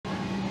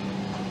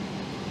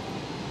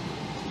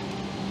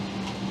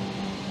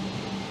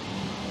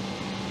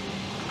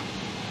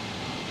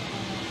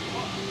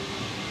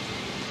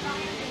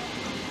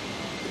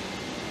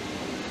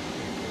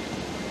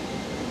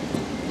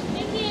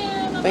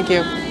Thank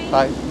you.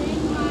 Bye.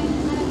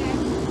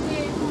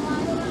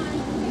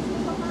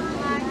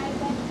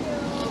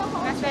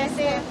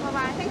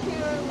 Thank you.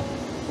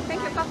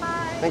 Thank you.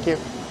 Bye-bye. Thank you.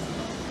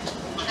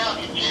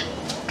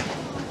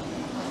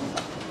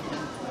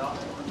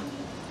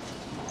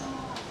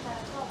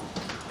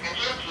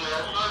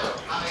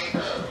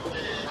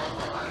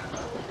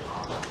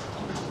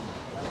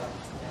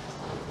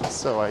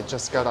 So I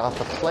just got off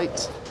a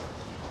flight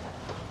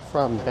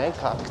from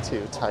Bangkok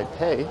to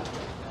Taipei,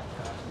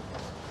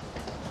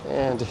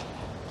 and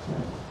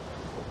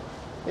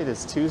it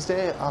is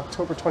Tuesday,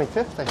 October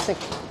 25th, I think,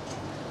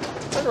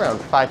 right around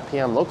 5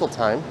 p.m. local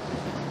time.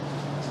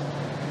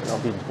 And I'll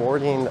be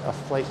boarding a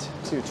flight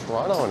to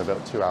Toronto in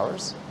about 2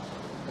 hours.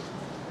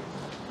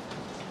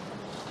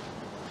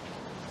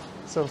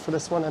 So for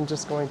this one, I'm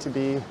just going to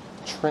be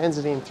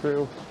transiting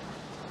through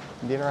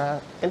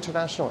the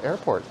International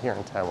Airport here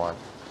in Taiwan.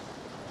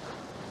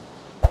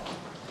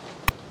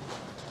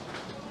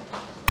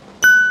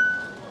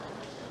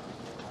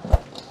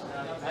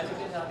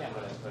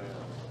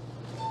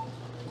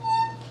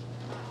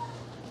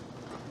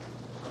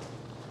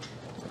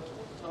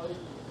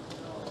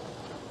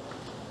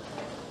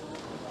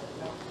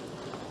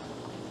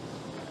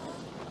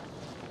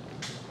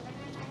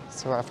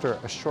 So after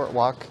a short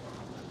walk,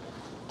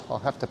 I'll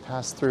have to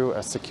pass through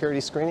a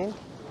security screening.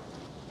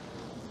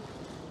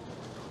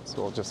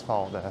 So we'll just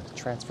follow the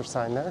transfer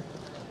sign there.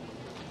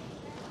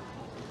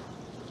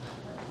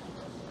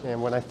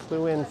 And when I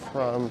flew in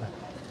from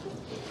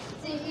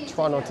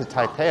Toronto to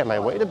Taipei on my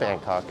way to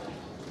Bangkok,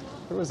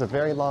 there was a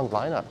very long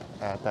lineup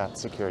at that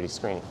security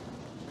screening.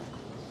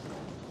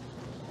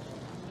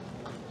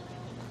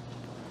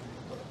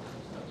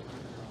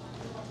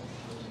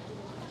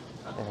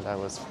 And I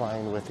was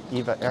flying with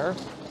EVA Air.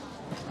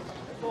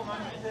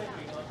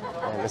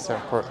 And this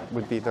airport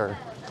would be their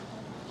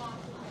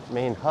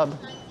main hub.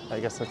 I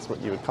guess that's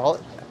what you would call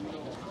it.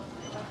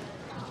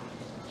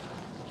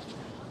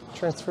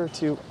 Transfer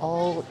to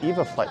all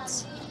EVA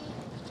flights.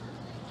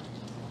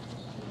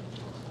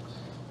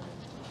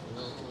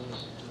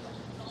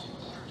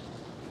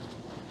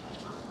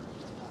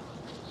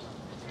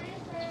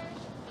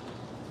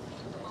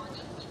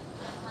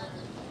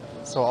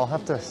 So I'll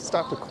have to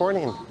stop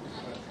recording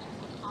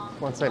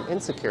once I'm in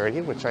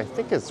security, which I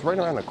think is right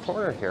around the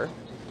corner here.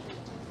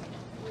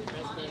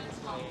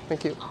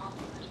 Thank you.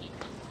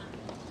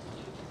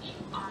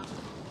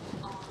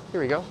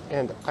 Here we go.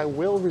 And I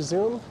will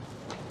resume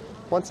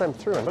once I'm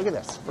through. And look at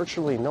this,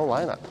 virtually no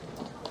lineup.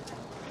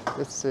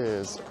 This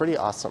is pretty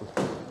awesome.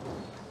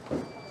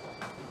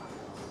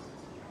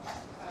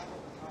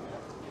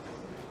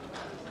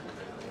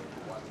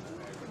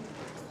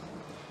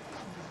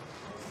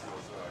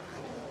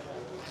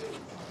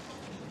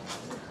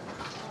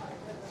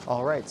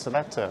 All right, so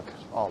that took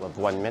all of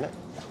 1 minute.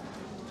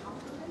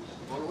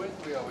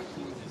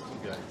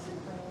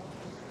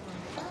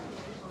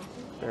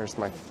 There's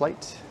my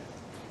flight,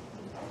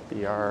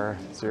 BR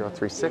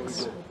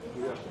 036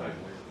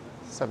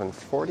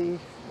 740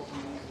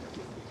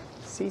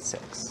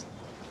 C6.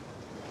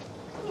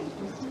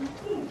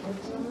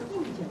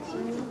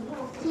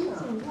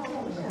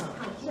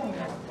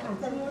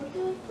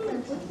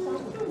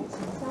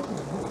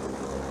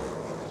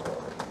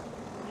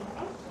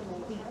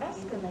 The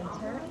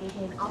escalator is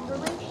in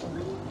operation.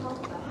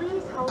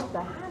 Please hold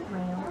the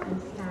handrail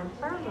and stand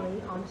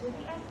firmly onto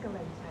the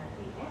escalator.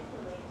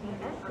 The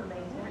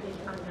escalator is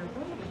under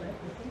regular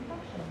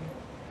disinfection.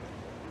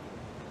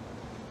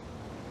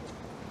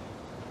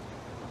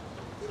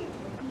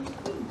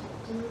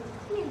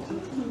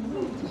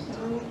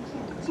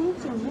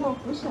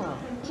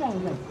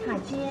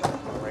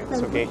 Alright,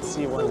 so gate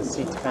C1 and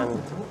C10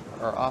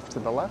 are off to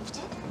the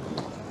left.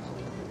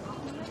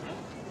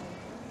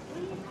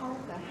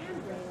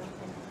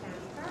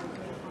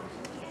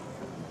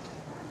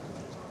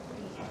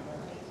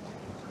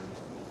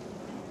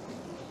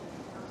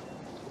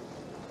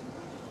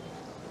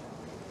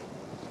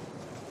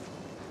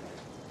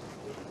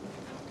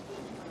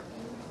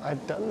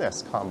 I've done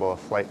this combo of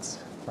flights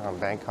from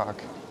Bangkok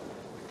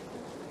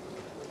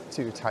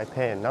to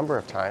Taipei a number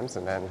of times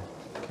and then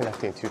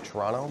connecting to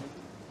Toronto.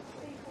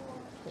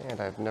 And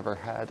I've never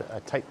had a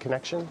tight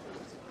connection.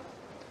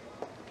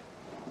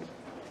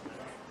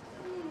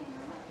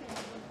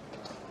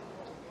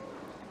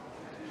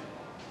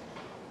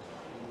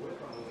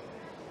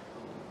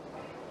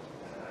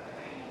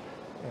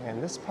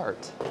 And this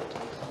part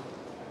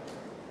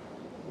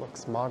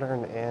looks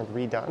modern and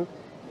redone.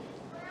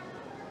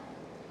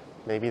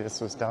 Maybe this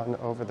was done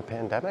over the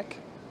pandemic.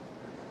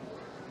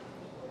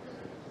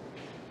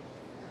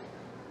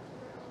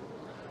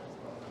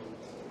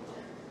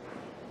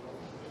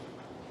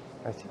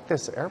 I think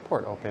this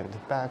airport opened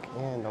back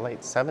in the late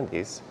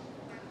 70s.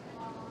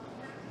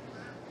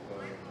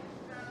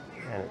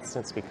 And it's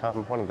since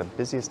become one of the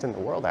busiest in the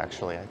world,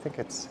 actually. I think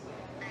it's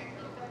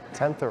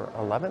 10th or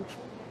 11th.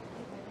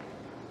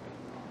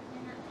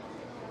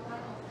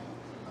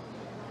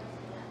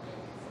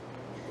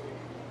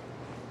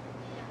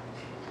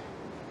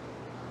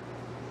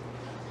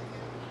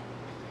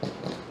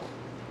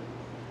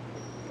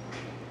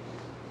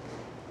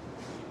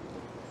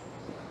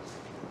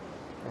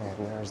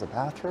 And there's the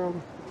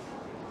bathroom.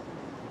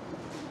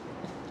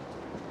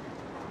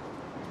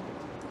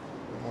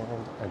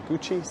 And a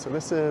Gucci. So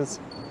this is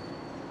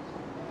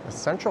the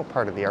central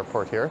part of the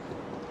airport here.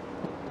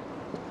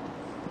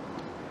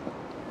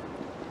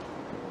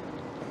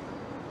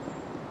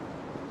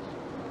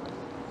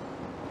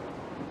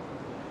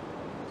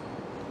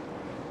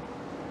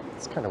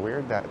 It's kind of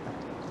weird that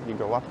you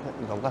go up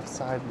the left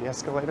side of the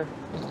escalator.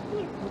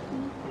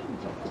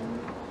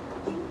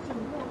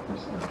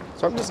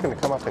 So I'm just going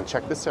to come up and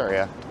check this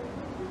area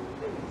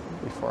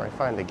before I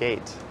find the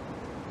gate.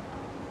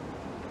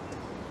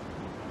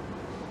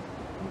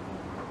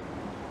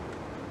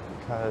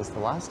 Because the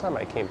last time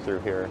I came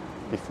through here,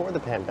 before the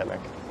pandemic,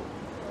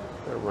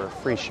 there were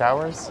free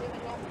showers,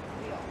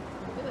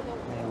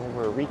 and they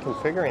were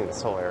reconfiguring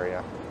this whole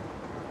area.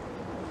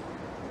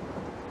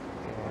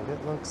 And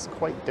it looks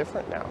quite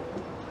different now.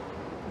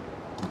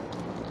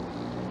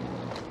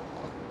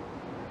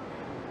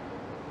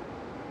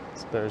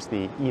 So there's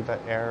the Eva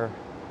Air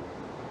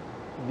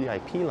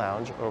VIP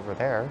lounge over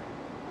there.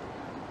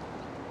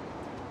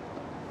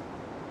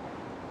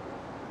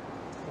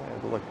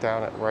 And look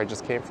down at where I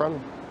just came from.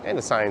 And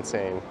a sign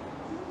saying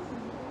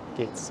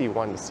gate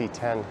C1 to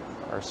C10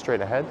 are straight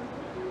ahead.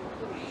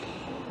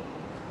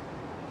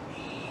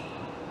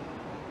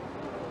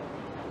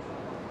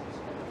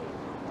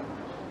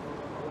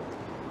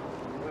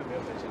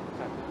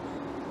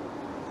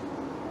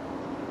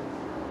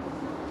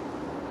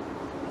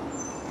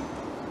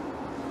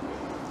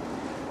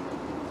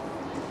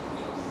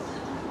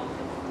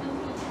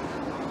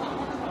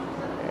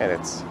 And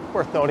it's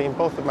worth noting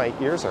both of my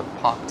ears are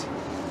popped.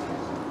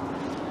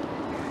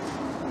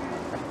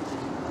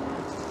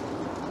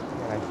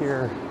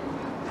 Hear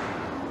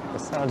the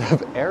sound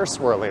of air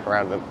swirling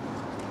around them.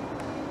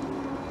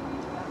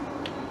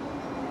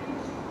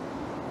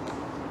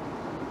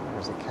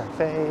 There's a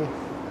cafe,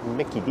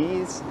 Mickey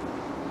D's.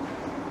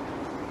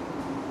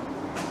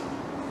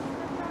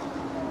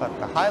 But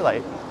the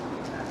highlight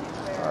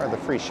are the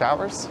free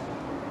showers.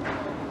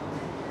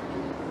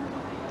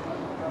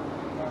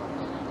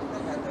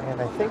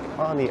 And I think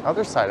on the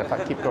other side, if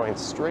I keep going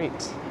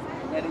straight,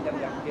 there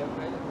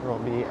will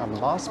be a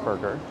Moss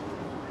Burger.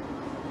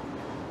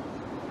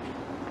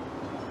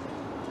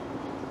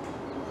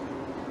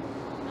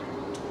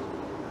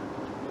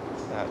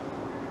 That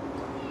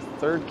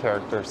third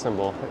character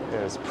symbol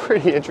is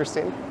pretty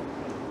interesting.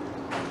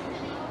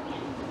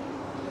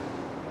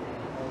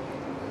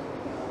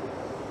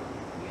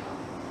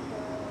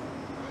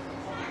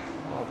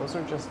 Well, those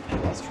are just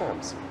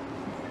restrooms.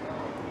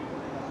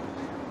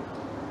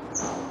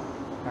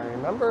 I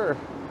remember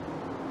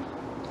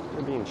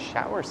there being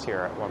showers here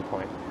at one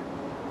point.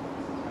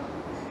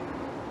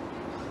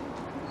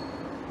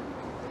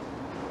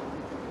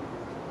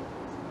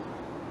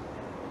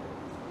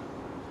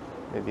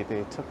 Maybe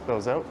they took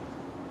those out.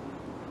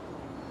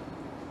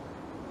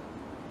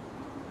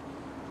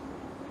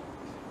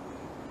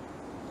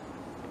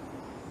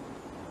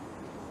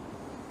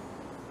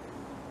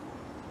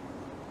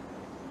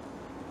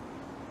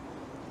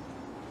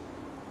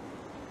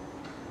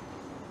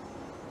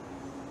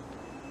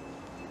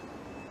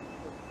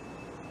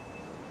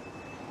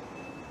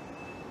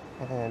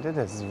 And it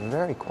is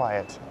very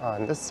quiet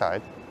on this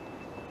side.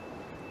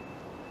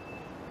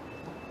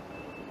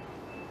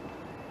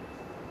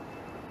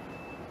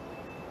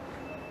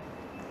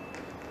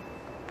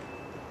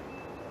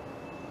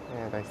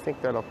 And I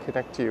think that'll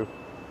connect you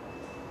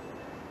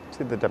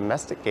to the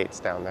domestic gates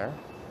down there.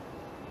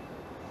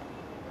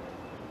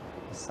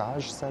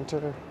 Massage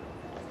center.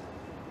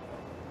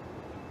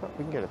 Oh,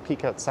 we can get a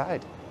peek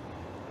outside.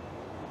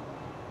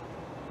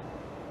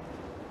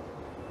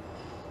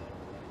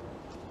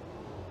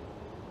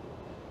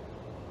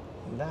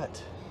 And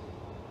that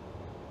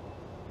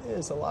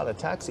is a lot of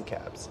taxi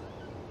cabs.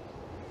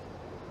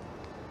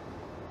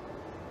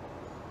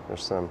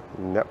 There's some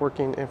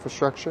networking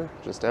infrastructure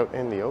just out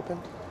in the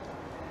open.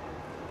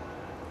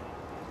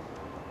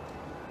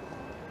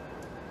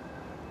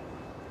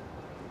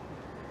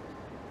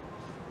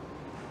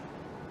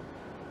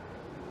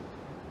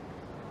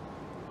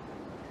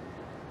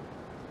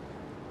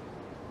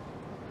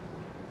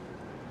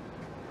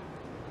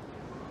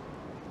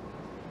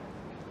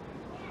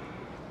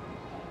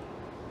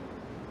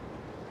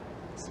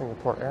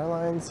 Singapore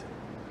Airlines.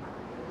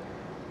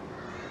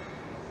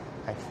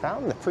 I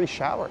found the free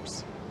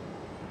showers.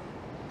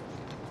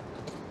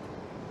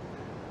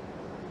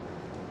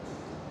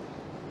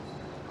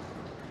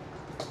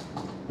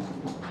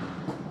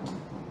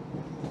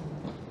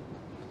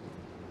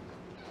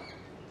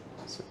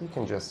 So you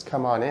can just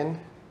come on in.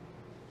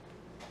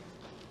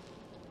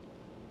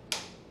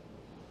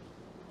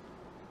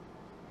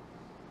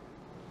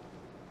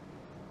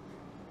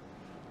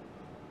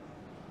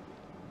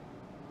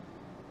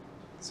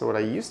 So what I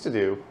used to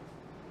do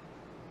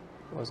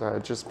was I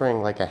would just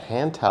bring like a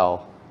hand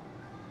towel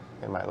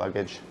in my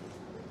luggage.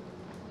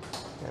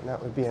 And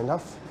that would be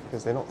enough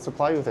because they don't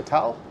supply you with a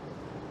towel.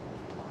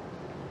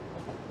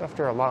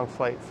 After a long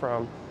flight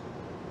from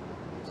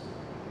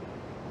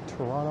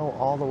Toronto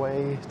all the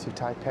way to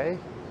Taipei,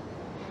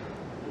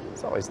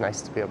 It's always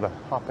nice to be able to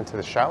hop into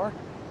the shower.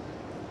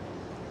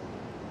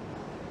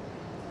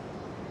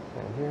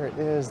 And here it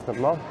is, the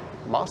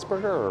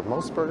Mossburger or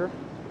Mossburger.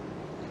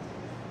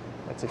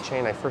 That's a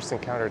chain I first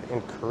encountered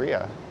in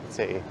Korea. It's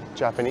a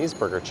Japanese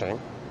burger chain.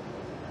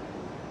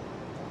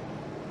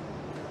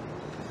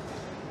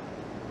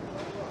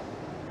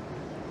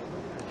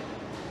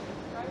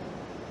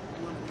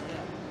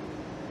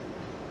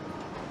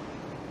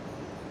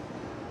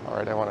 All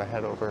right, I want to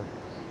head over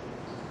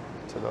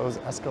to those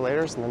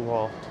escalators and then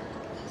we'll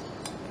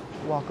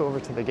walk over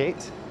to the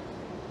gate.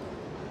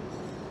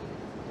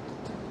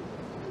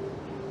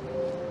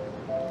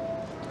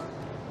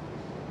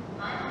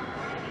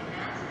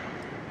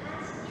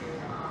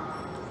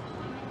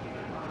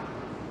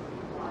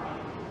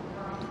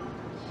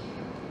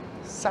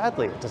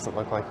 Sadly, it doesn't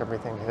look like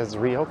everything has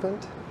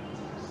reopened.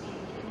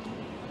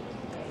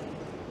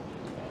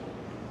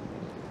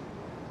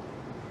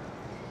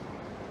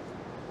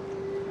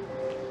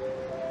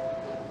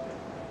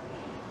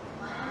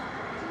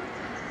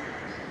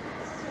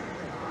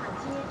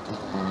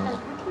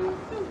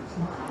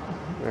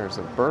 There's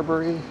a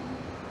Burberry,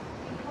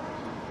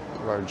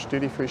 large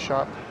duty-free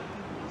shop.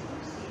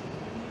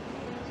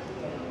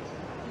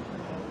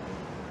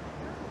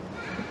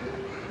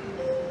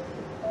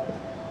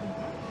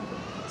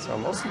 So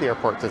most of the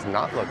airport does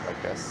not look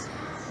like this.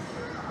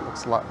 It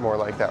looks a lot more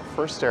like that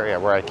first area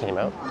where I came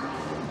out.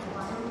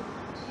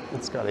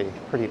 It's got a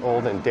pretty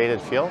old and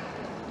dated feel.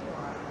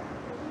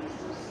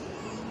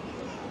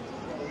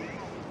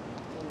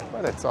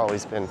 But it's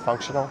always been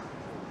functional.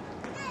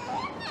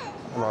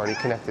 I'm already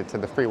connected to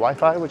the free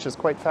Wi-Fi, which is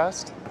quite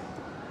fast.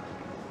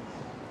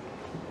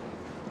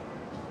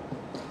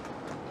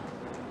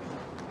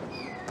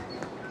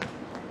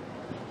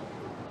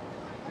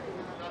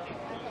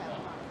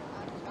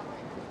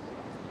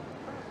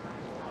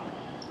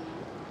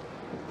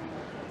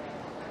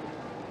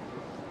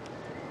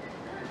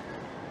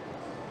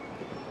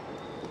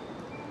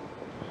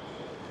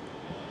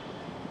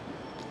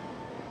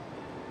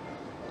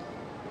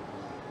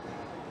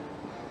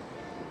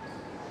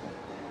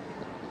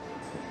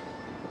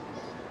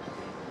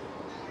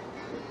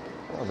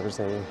 Oh, there's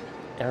a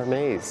air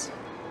maze.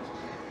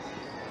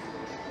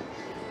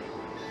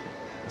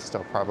 I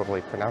still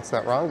probably pronounced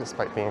that wrong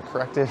despite being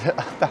corrected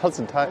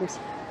 1,000 times.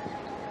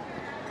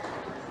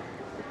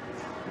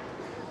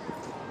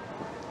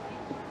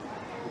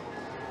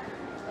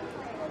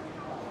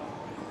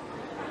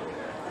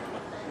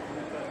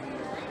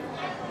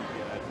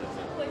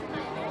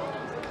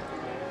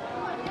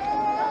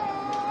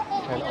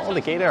 And all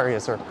the gate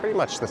areas are pretty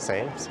much the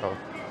same, so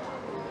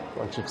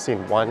once you've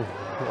seen one,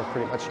 you'll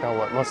pretty much know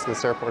what most of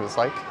this airport is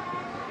like.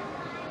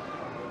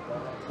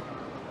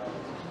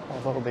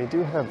 Although they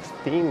do have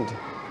themed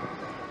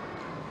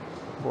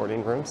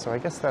boarding rooms, so I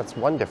guess that's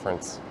one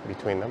difference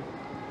between them.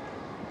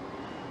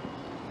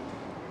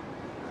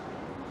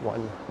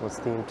 One was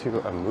themed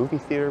to a movie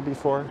theater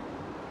before.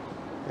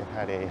 It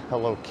had a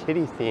Hello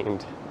Kitty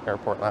themed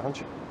airport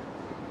lounge.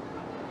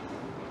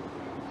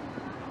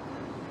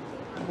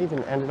 I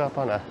even ended up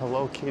on a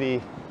Hello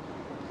Kitty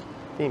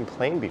themed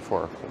plane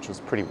before, which was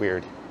pretty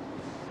weird.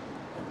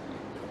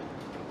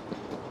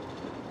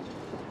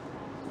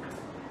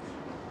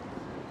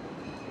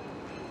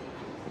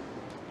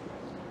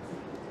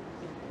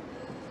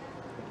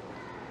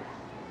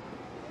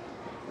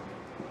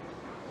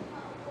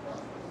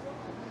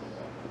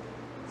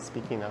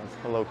 Speaking of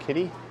Hello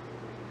Kitty,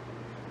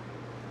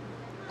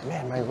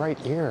 man, my right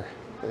ear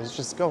is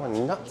just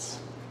going nuts.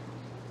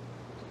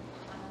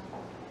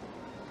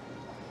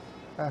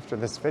 After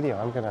this video,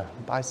 I'm gonna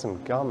buy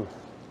some gum.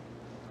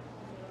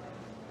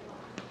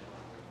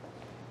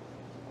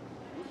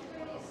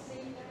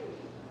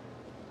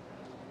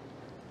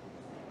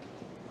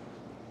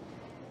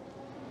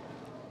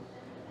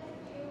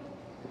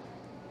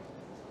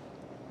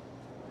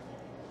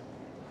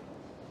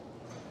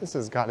 This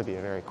has got to be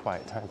a very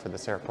quiet time for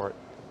this airport.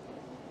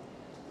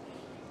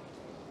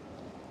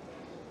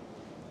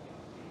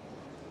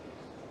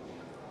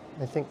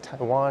 I think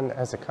Taiwan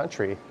as a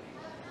country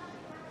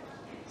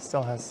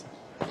still has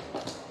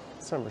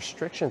some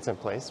restrictions in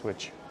place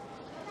which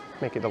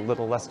make it a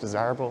little less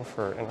desirable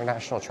for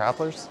international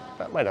travelers.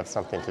 That might have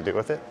something to do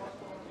with it.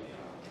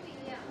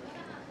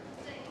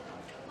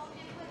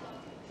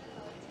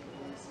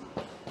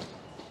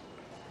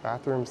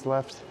 Bathrooms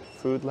left,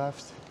 food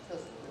left.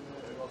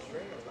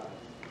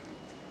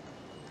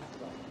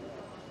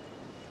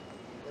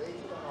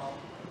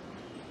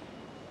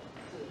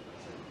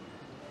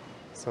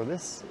 So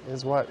this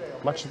is what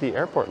much of the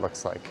airport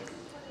looks like.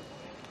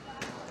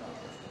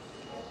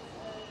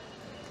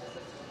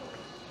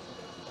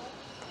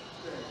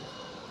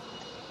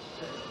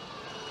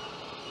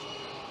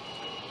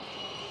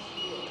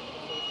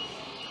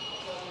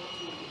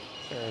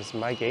 There's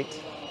my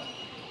gate.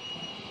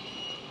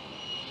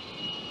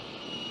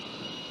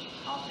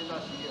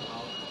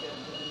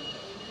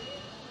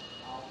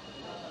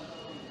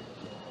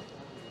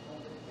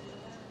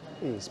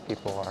 These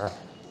people are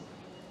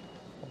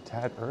a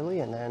tad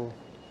early, and then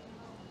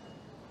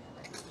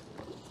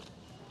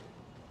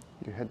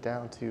You head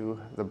down to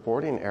the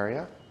boarding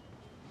area.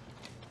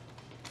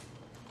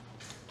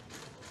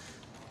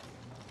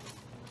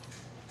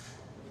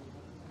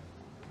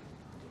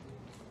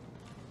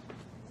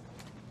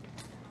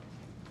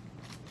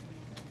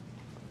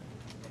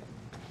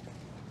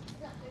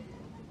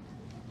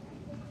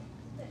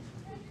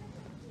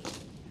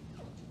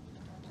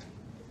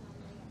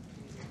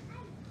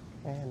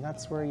 And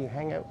that's where you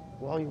hang out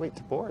while you wait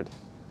to board.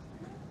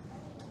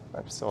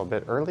 I'm still a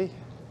bit early.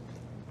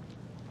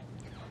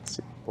 Let's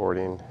see,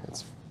 boarding,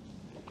 it's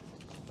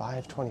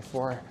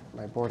 5:24.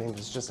 My boarding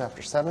is just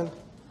after 7.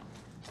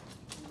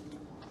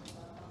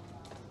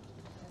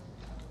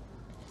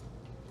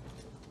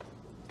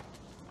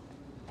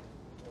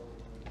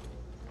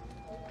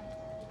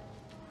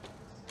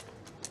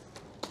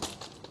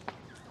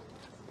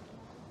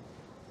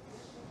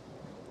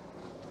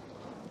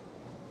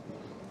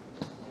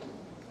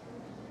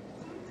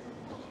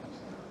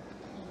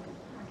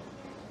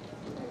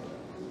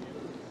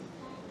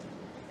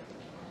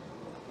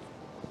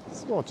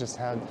 So we'll just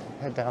head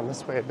down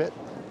this way a bit.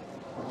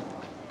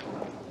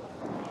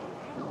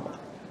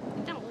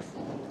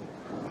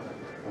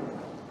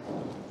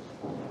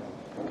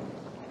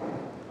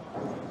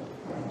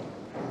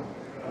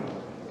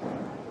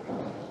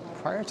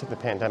 Prior to the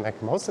pandemic,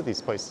 most of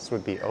these places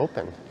would be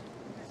open.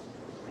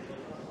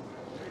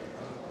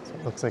 So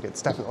it looks like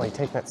it's definitely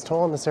taken its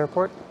toll on this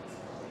airport.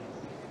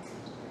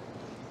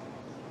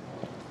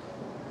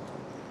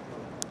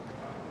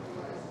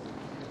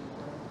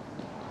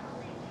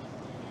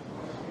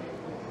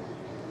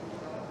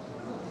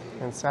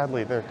 And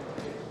sadly, there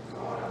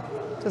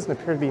doesn't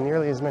appear to be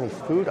nearly as many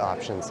food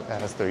options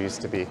as there used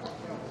to be.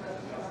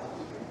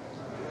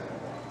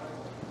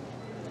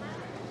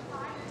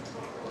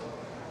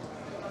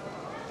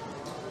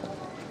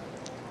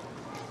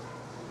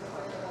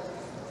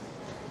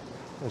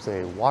 There's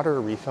a water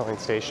refilling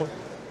station.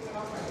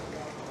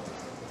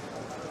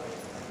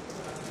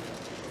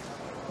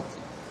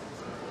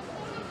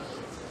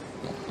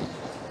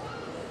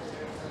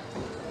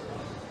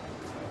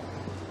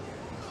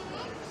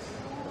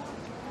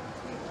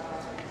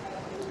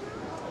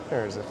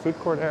 There's a food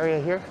court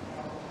area here.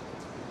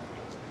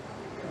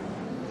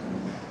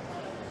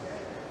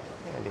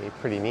 And a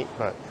pretty neat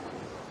but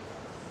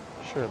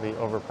surely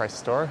overpriced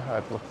store.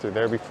 I've looked through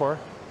there before.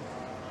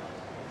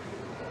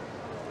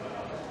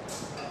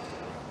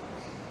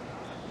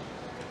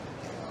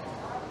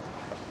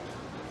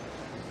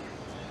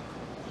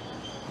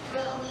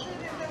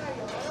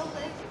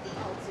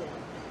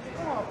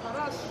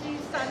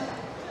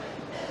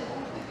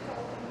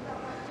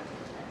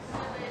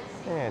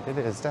 And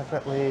it is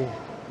definitely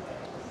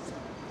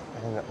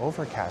an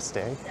overcast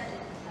day.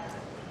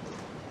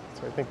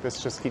 So I think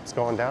this just keeps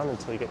going down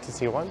until you get to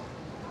C1.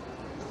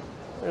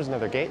 There's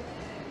another gate.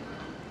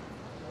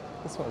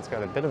 This one's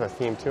got a bit of a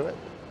theme to it.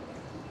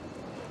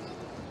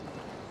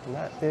 And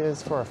that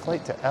is for a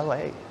flight to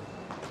LA.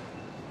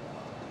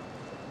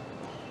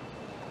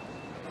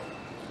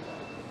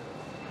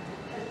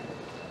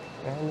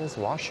 And this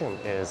washroom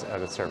is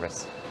out of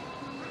service.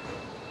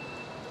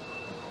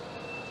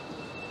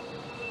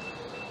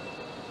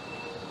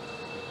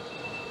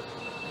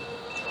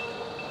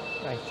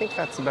 I think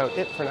that's about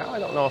it for now. I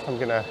don't know if I'm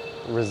gonna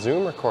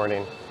resume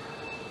recording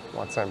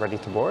once I'm ready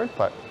to board,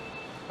 but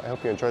I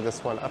hope you enjoyed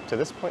this one up to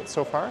this point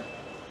so far.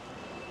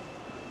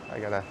 I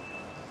gotta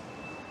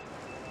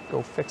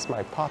go fix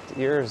my popped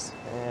ears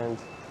and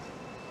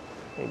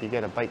maybe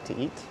get a bite to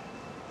eat.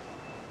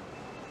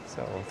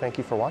 So thank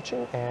you for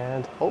watching,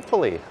 and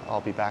hopefully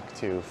I'll be back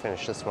to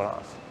finish this one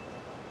off.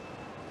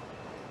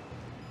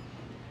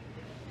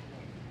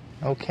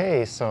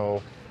 Okay,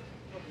 so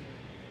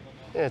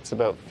it's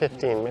about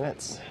 15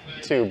 minutes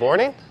to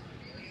boarding.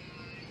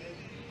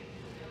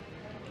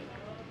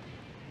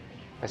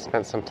 I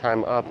spent some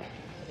time up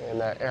in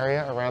that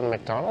area around the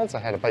McDonald's. I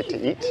had a bite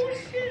to eat.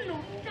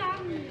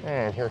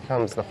 And here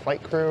comes the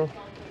flight crew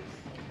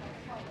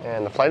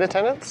and the flight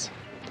attendants.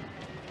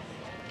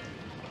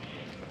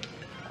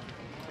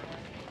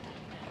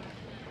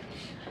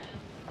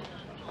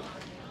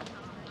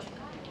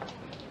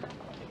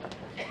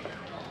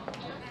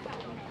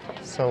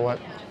 So what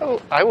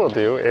I will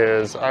do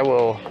is I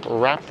will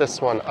wrap this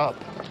one up.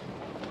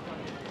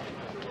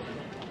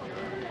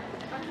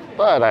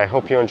 But I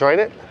hope you enjoyed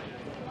it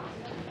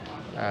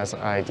as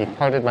I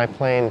departed my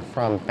plane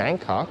from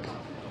Bangkok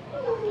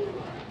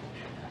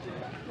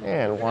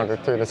and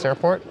wandered through this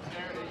airport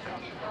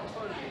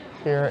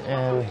here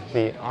in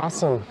the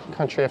awesome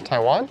country of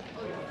Taiwan.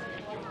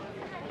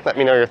 Let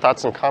me know your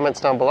thoughts and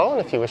comments down below,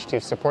 and if you wish to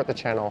support the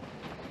channel,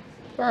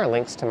 there are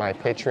links to my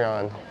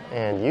Patreon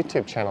and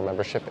YouTube channel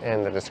membership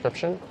in the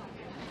description.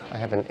 I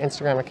have an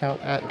Instagram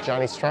account at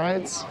Johnny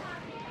Strides,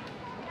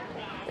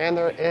 and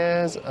there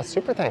is a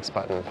super thanks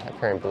button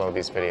appearing below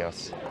these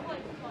videos.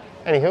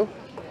 Anywho,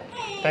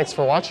 thanks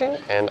for watching,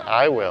 and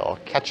I will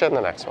catch you in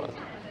the next one.